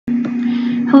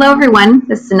Hello everyone,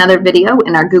 this is another video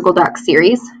in our Google Doc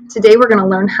series. Today we're going to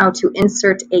learn how to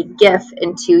insert a GIF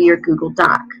into your Google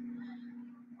Doc.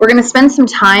 We're going to spend some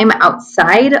time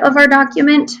outside of our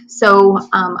document, so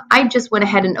I just went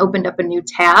ahead and opened up a new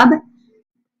tab,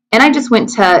 and I just went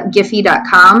to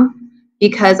giphy.com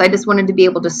because I just wanted to be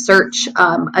able to search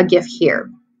a GIF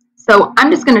here. So I'm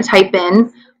just going to type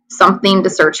in something to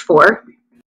search for.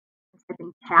 Type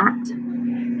in cat.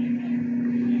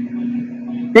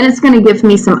 Then it's going to give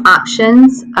me some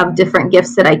options of different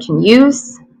GIFs that I can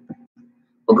use.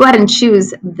 We'll go ahead and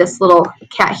choose this little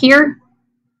cat here.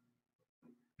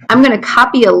 I'm going to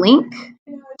copy a link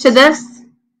to this.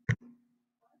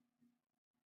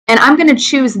 And I'm going to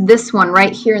choose this one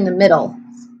right here in the middle.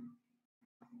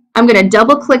 I'm going to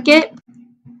double click it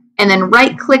and then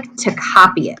right click to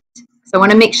copy it. So I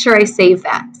want to make sure I save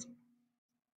that.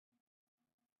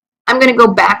 I'm going to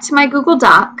go back to my Google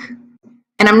Doc.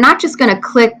 And I'm not just going to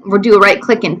click or do a right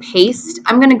click and paste.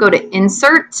 I'm going to go to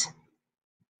Insert,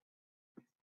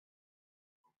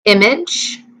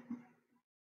 Image,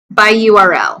 by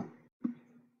URL.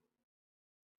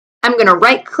 I'm going to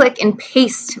right click and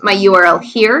paste my URL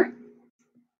here.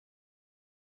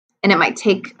 And it might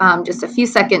take just a few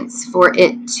seconds for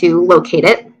it to locate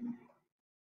it.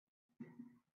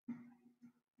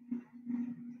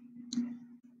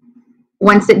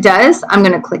 Once it does, I'm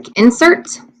going to click Insert.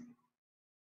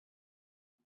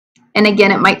 And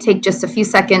again, it might take just a few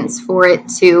seconds for it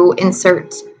to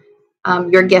insert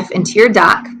your GIF into your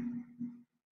doc.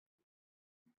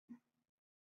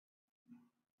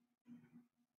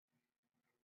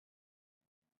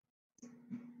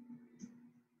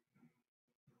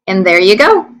 And there you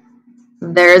go.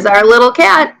 There's our little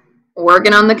cat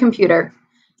working on the computer.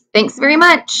 Thanks very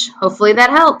much. Hopefully that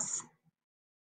helps.